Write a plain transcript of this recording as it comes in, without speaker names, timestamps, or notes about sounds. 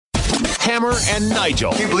Hammer and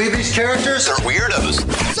Nigel. Can you believe these characters are weirdos?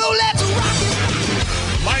 So let's rock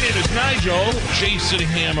it! My name is Nigel. Jason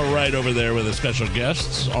Hammer right over there with a special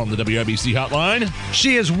guest on the WIBC hotline.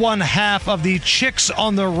 She is one half of the Chicks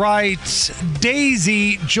on the Right.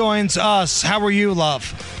 Daisy joins us. How are you,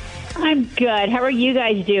 love? I'm good. How are you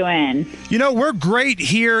guys doing? You know, we're great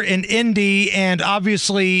here in Indy, and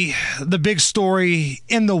obviously the big story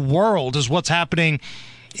in the world is what's happening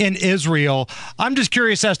in Israel. I'm just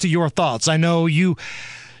curious as to your thoughts. I know you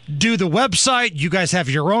do the website. You guys have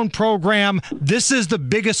your own program. This is the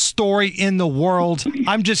biggest story in the world.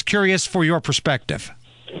 I'm just curious for your perspective.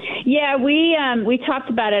 Yeah, we talked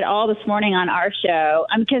about it all this morning on our show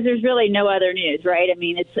because there's really no other news, right? I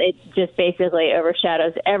mean, it just basically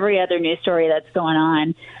overshadows every other news story that's going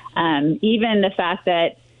on. Even the fact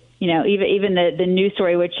that, you know, even the news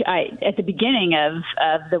story, which at the beginning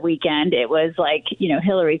of the weekend, it was like, you know,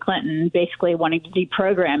 Hillary Clinton basically wanting to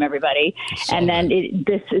deprogram everybody. And then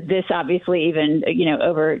this obviously even, you know,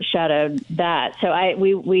 overshadowed that. So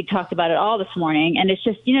we talked about it all this morning, and it's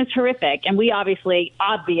just, you know, it's horrific. And we obviously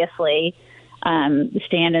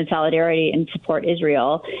stand in solidarity and support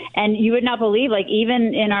Israel. And you would not believe, like,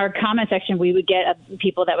 even in our comment section, we would get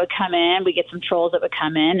people that would come in. We get some trolls that would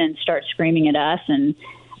come in and start screaming at us and,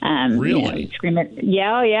 really? You know, scream at,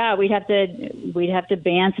 yeah. We'd have to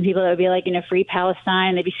ban some people that would be like, you know, free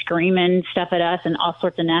Palestine. They'd be screaming stuff at us and all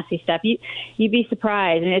sorts of nasty stuff. You'd be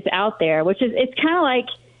surprised, and it's out there, it's kind of like,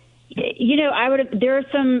 you know, there are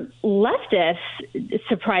some leftists,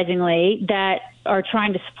 surprisingly, that are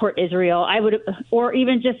trying to support Israel. Or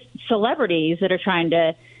even just celebrities that are trying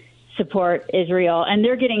to support Israel, and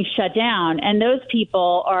they're getting shut down. And those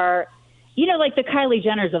people are, you know, like the Kylie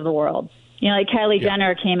Jenners of the world. You know, like Kylie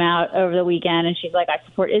Jenner came out over the weekend and she's like, I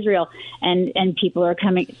support Israel. And people are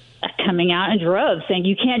coming out in droves saying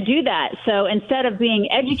you can't do that. So instead of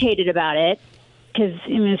being educated about it, because I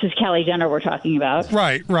mean, this is Kylie Jenner we're talking about.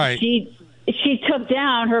 Right. She took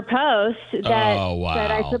down her post that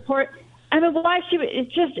I support. I mean, why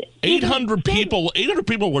it's just 800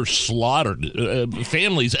 people were slaughtered,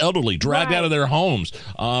 families, elderly, dragged out of their homes,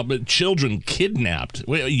 children kidnapped.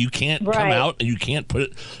 You can't come out and you can't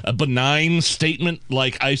put a benign statement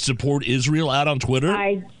like I support Israel out on Twitter.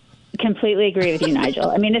 I completely agree with you, Nigel.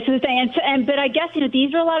 I mean, this is the thing. But I guess, you know,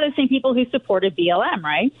 these are a lot of the same people who supported BLM,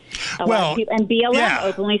 right? A lot of people, and BLM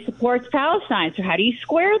openly supports Palestine. So how do you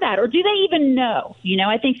square that? Or do they even know? You know,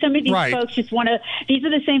 I think some of these folks just want to, these are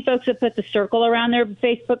the same folks that put the circle around their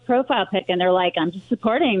Facebook profile pic and they're like, I'm just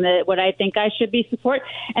supporting what I think I should be support.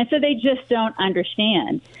 And so they just don't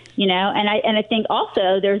understand, you know, and I think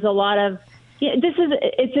also there's a lot of, the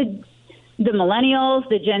millennials,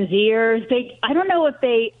 the Gen Zers, I don't know if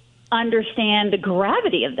they understand the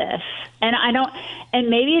gravity of this. And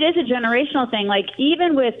maybe it is a generational thing. Like,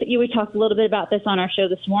 even with we talked a little bit about this on our show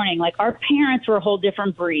this morning, like our parents were a whole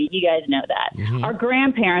different breed. You guys know that. Mm-hmm. Our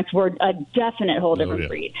grandparents were a definite whole different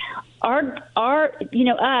breed. Our, you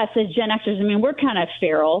know, us as Gen Xers, I mean, we're kind of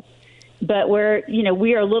feral, but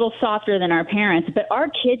we are a little softer than our parents, but our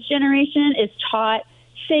kids' generation is taught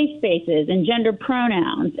safe spaces and gender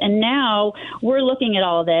pronouns. And now we're looking at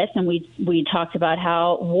all of this, and we talked about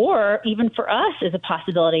how war, even for us, is a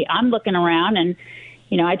possibility. I'm looking around, and,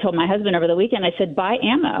 you know, I told my husband over the weekend, I said, buy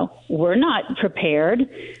ammo. We're not prepared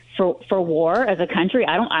for war as a country.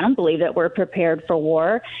 I don't believe that we're prepared for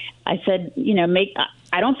war. I said, you know,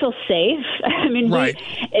 I don't feel safe. I mean,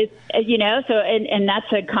 you know, so, and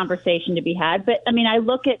that's a conversation to be had. But I mean, I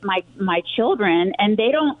look at my children, and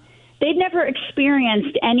they've never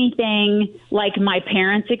experienced anything like my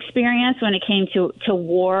parents experienced when it came to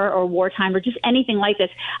war or wartime or just anything like this.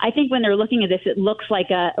 I think when they're looking at this, it looks like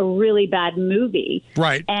a really bad movie.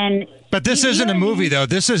 Right. And But this isn't a movie, though.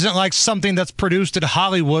 This isn't like something that's produced at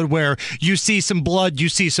Hollywood where you see some blood, you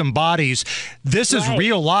see some bodies. This is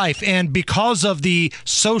real life. And because of the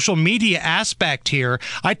social media aspect here,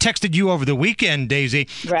 I texted you over the weekend, Daisy.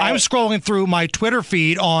 I'm scrolling through my Twitter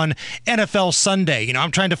feed on NFL Sunday. You know,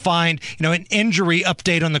 I'm trying to find, you know, an injury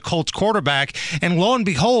update on the Colts quarterback. And lo and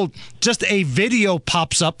behold, just a video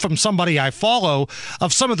pops up from somebody I follow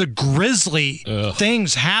of some of the grisly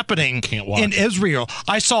things happening in Israel.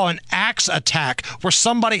 I saw an axe attack where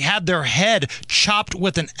somebody had their head chopped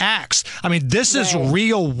with an axe. I mean, this is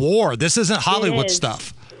real war. This isn't Hollywood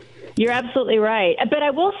stuff. You're absolutely right. But I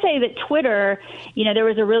will say that Twitter, you know, there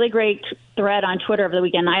was a really great thread on Twitter over the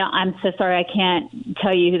weekend. I'm so sorry I can't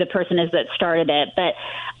tell you who the person is that started it, but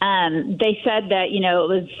they said that, you know, it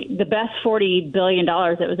was the best $40 billion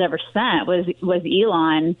that was ever spent was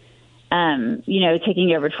Elon, you know,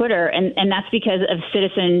 taking over Twitter. And that's because of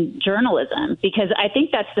citizen journalism, because I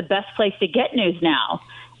think that's the best place to get news now.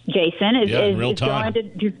 Jason, is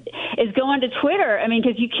going to Twitter. I mean,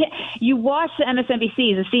 because you watch the MSNBCs,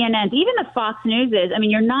 the CNNs, even the Fox Newses. I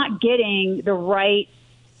mean, you're not getting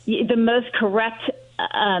the most correct,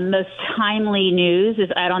 most timely news is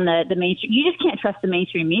out on the mainstream. You just can't trust the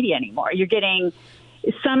mainstream media anymore. You're getting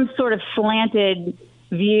some sort of slanted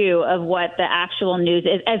view of what the actual news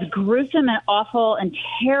is. As gruesome and awful and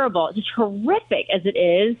terrible, just horrific as it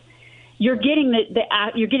is, you're getting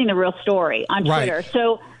the real story on Twitter. Right.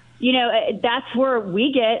 So, that's where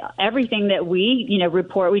we get everything that we,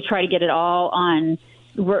 report. We try to get it all on.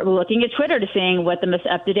 We're looking at Twitter to seeing what the most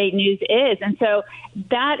up-to-date news is. And so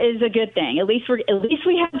that is a good thing. At least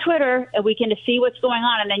we have Twitter and we can see what's going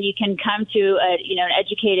on. And then you can come to an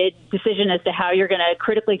educated decision as to how you're going to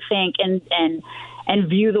critically think and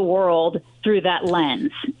view the world through that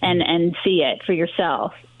lens and see it for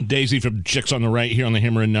yourself. Daisy from Chicks on the Right here on the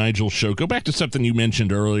Hammer and Nigel show. Go back to something you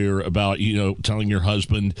mentioned earlier about, telling your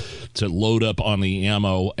husband to load up on the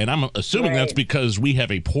ammo. And I'm assuming that's because we have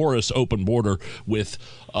a porous open border with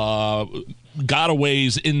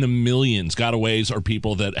gotaways in the millions. Gotaways are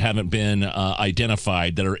people that haven't been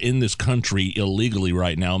identified that are in this country illegally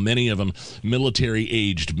right now. Many of them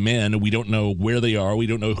military-aged men. We don't know where they are. We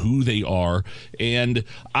don't know who they are. And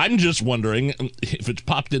I'm just wondering if it's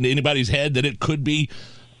popped into anybody's head that it could be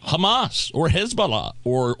Hamas or Hezbollah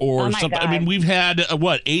or something. God. I mean, we've had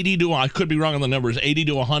 80 to, I could be wrong on the numbers, 80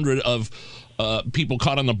 to 100 of people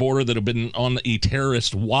caught on the border that have been on a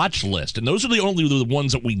terrorist watch list. And those are only the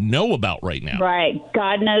ones that we know about right now. Right.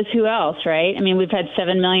 God knows who else, right? I mean, we've had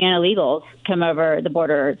 7 million illegals come over the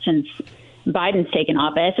border since Biden's taken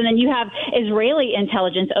office. And then you have Israeli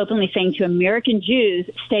intelligence openly saying to American Jews,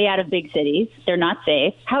 stay out of big cities. They're not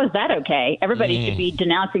safe. How is that okay? Everybody should be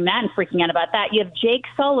denouncing that and freaking out about that. You have Jake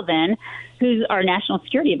Sullivan, who's our national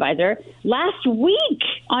security advisor, last week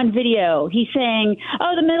on video, he's saying,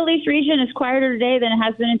 the Middle East region is quieter today than it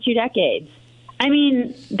has been in 2 decades. I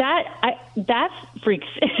mean, that freaks,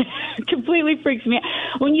 completely freaks me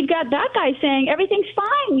out. When you've got that guy saying, everything's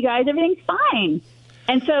fine, you guys, everything's fine.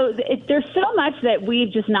 And so there's so much that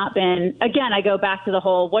we've just not been, again, I go back to the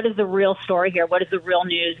whole, what is the real story here? What is the real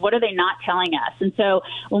news? What are they not telling us? And so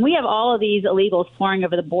when we have all of these illegals pouring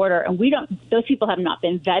over the border and those people have not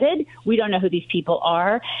been vetted, we don't know who these people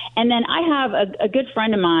are. And then I have a good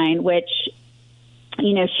friend of mine, which,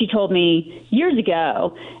 she told me years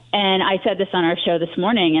ago, and I said this on our show this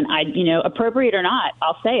morning, and appropriate or not,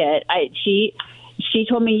 I'll say it. She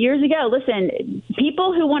told me years ago, listen,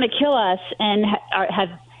 people who want to kill us and have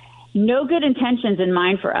no good intentions in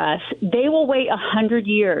mind for us, they will wait 100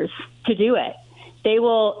 years to do it. They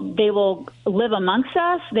will live amongst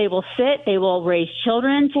us. They will sit. They will raise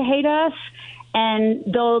children to hate us, and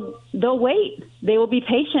they'll wait. They will be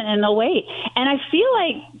patient and they'll wait. And I feel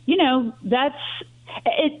like, that's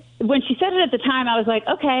it. When she said it at the time, I was like,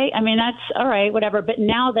 okay, I mean, that's all right, whatever. But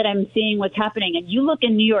now that I'm seeing what's happening, and you look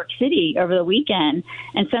in New York City over the weekend,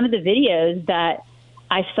 and some of the videos that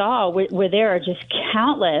I saw where there are just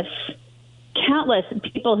countless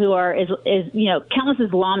people who are, countless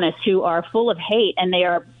Islamists who are full of hate, and they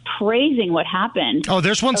are praising what happened. Oh,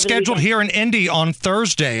 there's one scheduled here in Indy on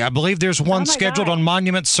Thursday. I believe there's one scheduled on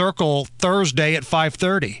Monument Circle Thursday at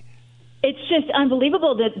 5:30. It's just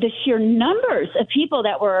unbelievable that the sheer numbers of people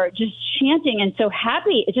that were just chanting and so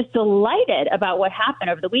happy, just delighted about what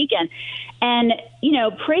happened over the weekend. And,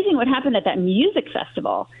 praising what happened at that music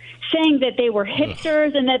festival, saying that they were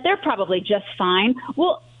hipsters and that they're probably just fine.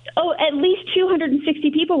 Well, at least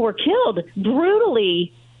 260 people were killed,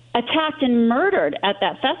 brutally attacked and murdered at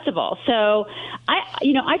that festival. So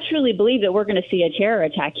I truly believe that we're going to see a terror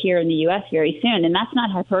attack here in the U.S. very soon. And that's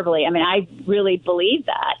not hyperbole. I mean, I really believe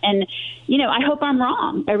that. And, I hope I'm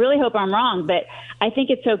wrong. I really hope I'm wrong. But I think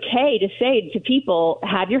it's okay to say to people,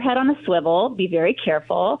 have your head on a swivel, be very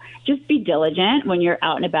careful, just be diligent when you're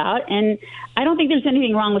out and about. And I don't think there's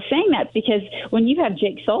anything wrong with saying that, because when you have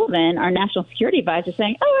Jake Sullivan, our national security advisor,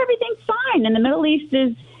 saying, everything's fine, and the Middle East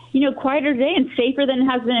is quieter today and safer than it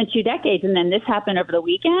has been in 2 decades. And then this happened over the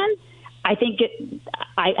weekend. I think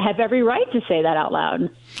I have every right to say that out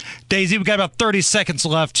loud. Daisy, we've got about 30 seconds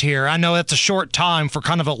left here. I know that's a short time for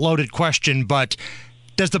kind of a loaded question, but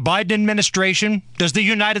does the Biden administration, does the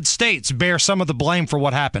United States bear some of the blame for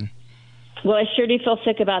what happened? Well, I sure do feel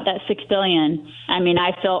sick about that $6 billion. I mean,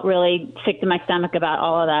 I felt really sick to my stomach about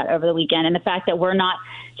all of that over the weekend, and the fact that we're not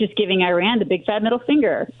just giving Iran the big fat middle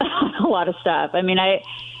finger on a lot of stuff. I mean, I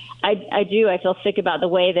do. I feel sick about the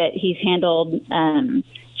way that he's handled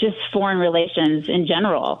just foreign relations in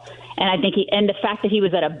general. And I think and the fact that he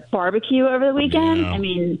was at a barbecue over the weekend, I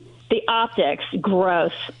mean, the optics,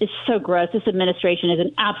 gross. It's so gross. This administration is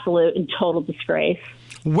an absolute and total disgrace.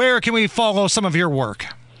 Where can we follow some of your work?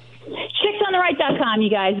 ChicksOnTheRight.com, you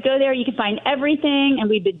guys. Go there. You can find everything, and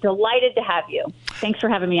we'd be delighted to have you. Thanks for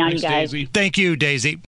having me on, Thanks, you guys. Daisy. Thank you, Daisy.